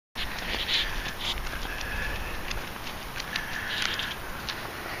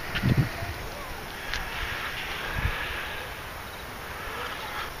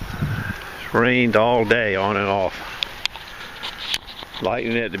Rained all day, on and off.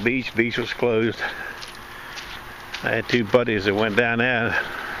 Lightning at the beach. Beach was closed. I had two buddies that went down there.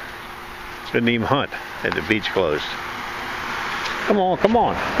 Couldn't even hunt at the beach closed. Come on, come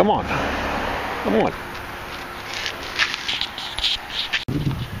on, come on, come on.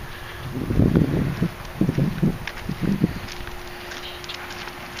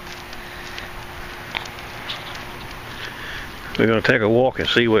 We're going to take a walk and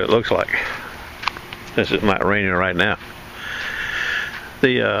see what it looks like. Since it's not raining right now.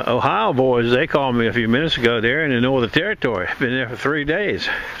 The Ohio boys, they called me a few minutes ago. They're in the Northern Territory. Been there for 3 days.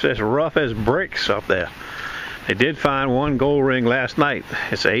 It's as rough as bricks up there. They did find one gold ring last night.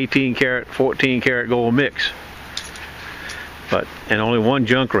 It's an 18 karat, 14 karat gold mix. And only one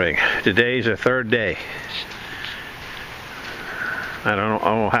junk ring. Today's their 3rd day. I don't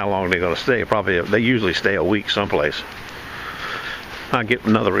know how long they're going to stay. Probably, they usually stay a week someplace. I'll get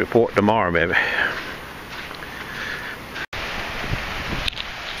another report tomorrow, maybe.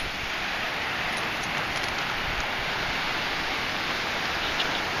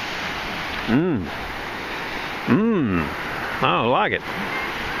 I don't like it.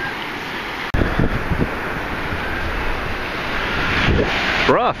 It's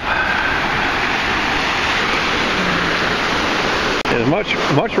rough. As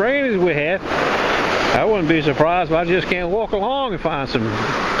much rain as we had, I wouldn't be surprised if I just can't walk along and find some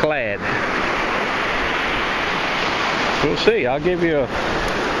clad. We'll see. I'll give you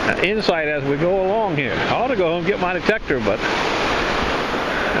an insight as we go along here. I ought to go home and get my detector, but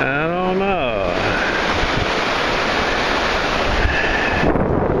I don't know.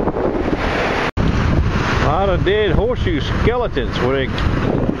 A lot of dead horseshoe skeletons where they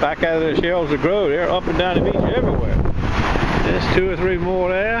back out of the shells that grow. They're up and down the beach everywhere. There's 2 or 3 more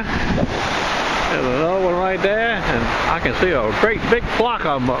there. There's another one right there, and I can see a great big flock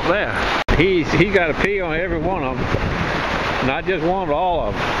of them up there. He got to pee on every one of them. Not just one, but all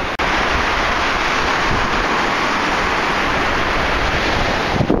of them.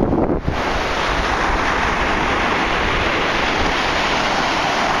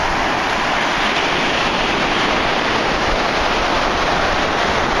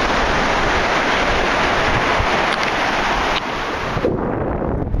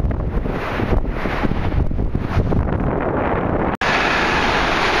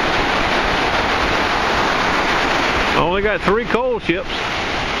 Only got 3 coal ships.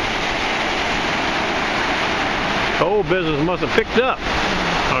 Coal business must have picked up.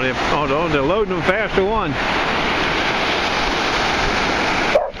 Or they're loading them faster one.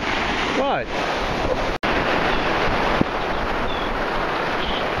 What?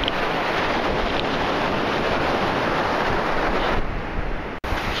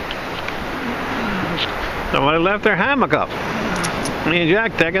 Somebody left their hammock up. Me and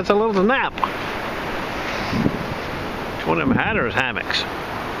Jack taking us a little nap. It's one of them Hatter's hammocks.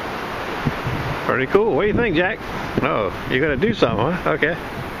 Pretty cool. What do you think, Jack? Oh, you're gonna do something, huh? Okay.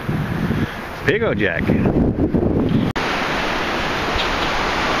 Big old Jack. A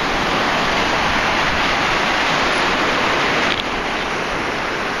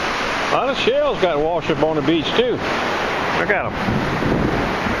lot of shells got washed up on the beach too. Look at them.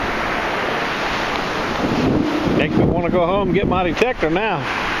 Makes me want to go home and get my detector now.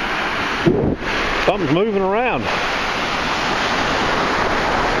 Something's moving around.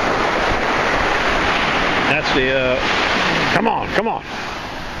 That's the, come on, come on.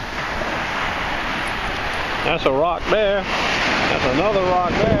 That's a rock there. That's another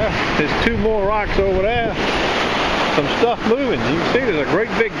rock there. There's 2 more rocks over there. Some stuff moving. You can see there's a great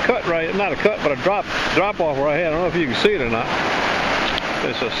big cut right, not a cut, but a drop off right here. I don't know if you can see it or not.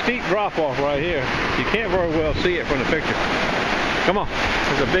 There's a steep drop off right here. You can't very well see it from the picture. Come on.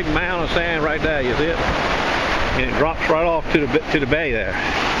 There's a big mound of sand right there. You see it? And it drops right off to the bay there.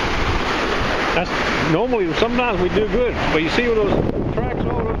 That's normally, sometimes we do good, but you see where those tracks,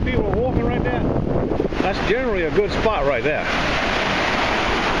 all those people are walking right there? That's generally a good spot right there.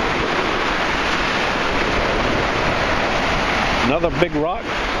 Another big rock.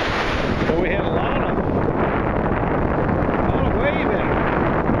 Well, we had a lot of wave in it.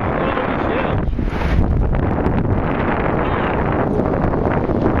 Look at all these shells.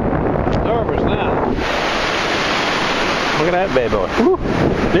 Nervous now. Look at that bad boy. Woo.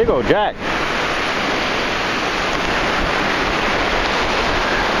 Big old Jack.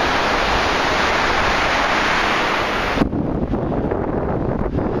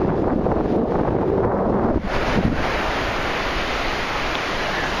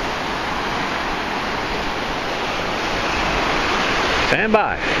 Stand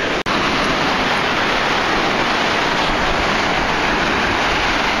by.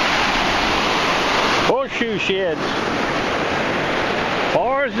 shoe sheds.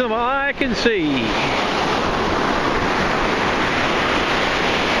 Far as the eye can see.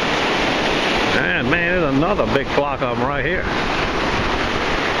 And man, there's another big flock of them right here.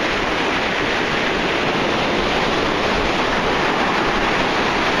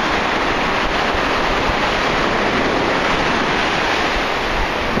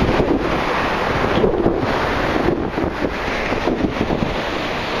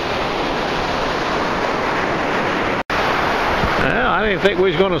 I didn't think we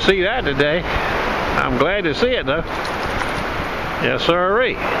was going to see that today. I'm glad to see it though. Yes,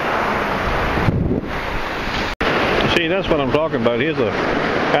 sirree. See, that's what I'm talking about. Here's a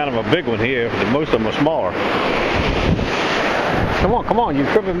kind of a big one here. Most of them are smaller. Come on, you're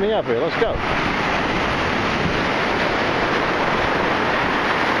tripping me up here. Let's go.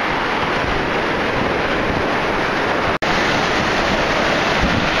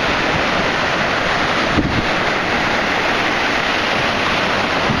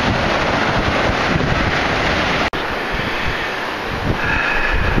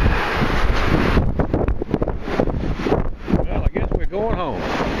 Going home.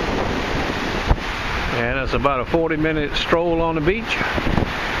 And it's about a 40-minute stroll on the beach.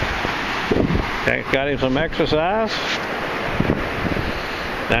 Got him some exercise.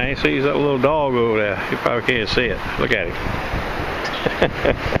 Now he sees that little dog over there. You probably can't see it. Look at him.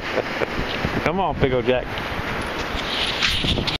 Come on, Pickle Jack.